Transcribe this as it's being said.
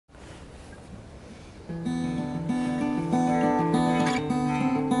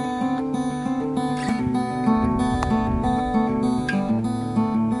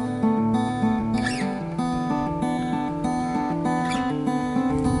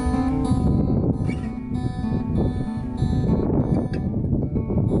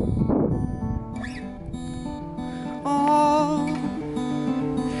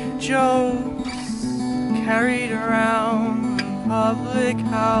brick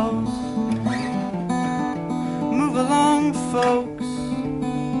house. Move along, folks,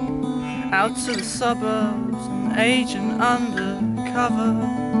 out to the suburbs, an agent undercover.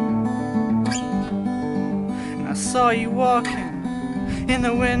 And I saw you walking in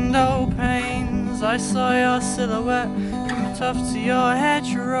the window panes. I saw your silhouette from the tuft to your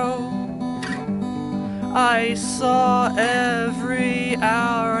hedgerow. I saw every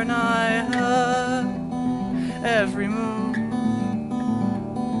hour and I heard every move.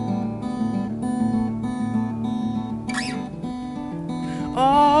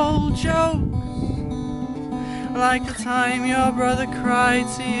 All jokes, like the time your brother cried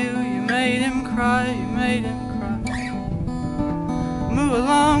to you. You made him cry, you made him cry. Move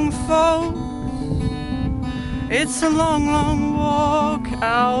along, folks, it's a long, long walk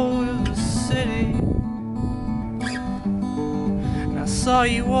out of the city. I saw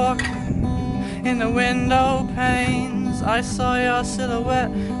you walking in the window panes. I saw your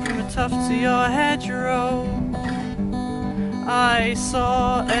silhouette from the tuft to your hedgerow. I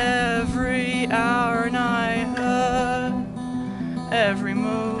saw every hour and I heard every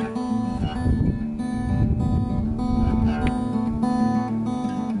move.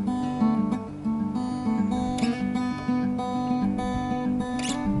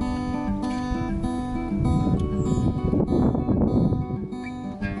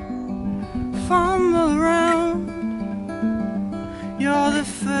 Fumble around, you're the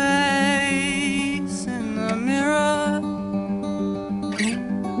face in the mirror.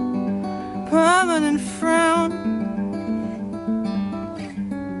 Permanent frown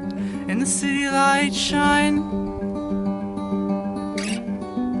in the city light shine.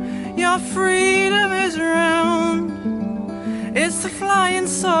 Your freedom is around. It's the flying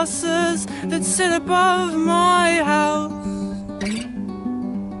saucers that sit above my house.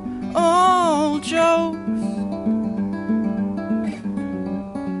 All jokes,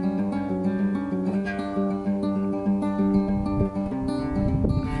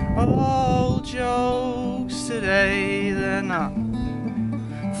 all jokes today, they're not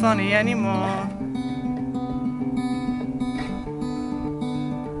funny anymore.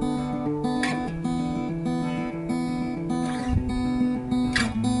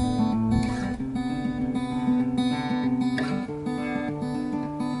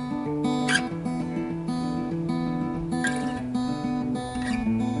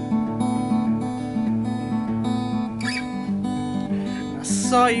 I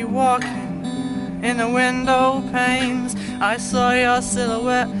saw you walking in the window panes. I saw your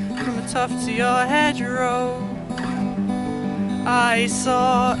silhouette from the tuft to your hedgerow. I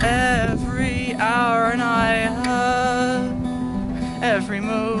saw every hour and I heard every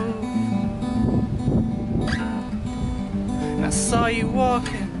move. And I saw you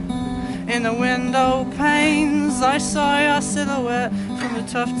walking in the window panes. I saw your silhouette from the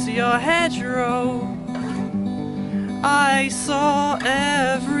tuft to your hedgerow. I saw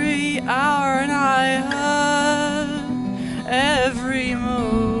every hour and I heard every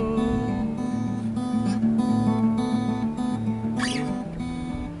move.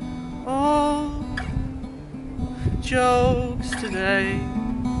 All jokes today,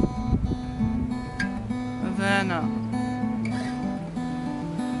 they're not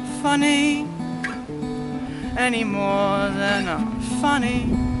funny anymore. They're not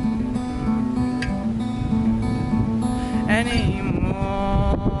funny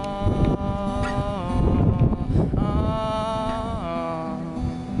anymore.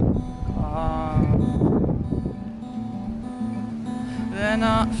 They're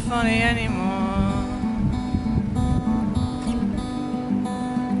not funny anymore.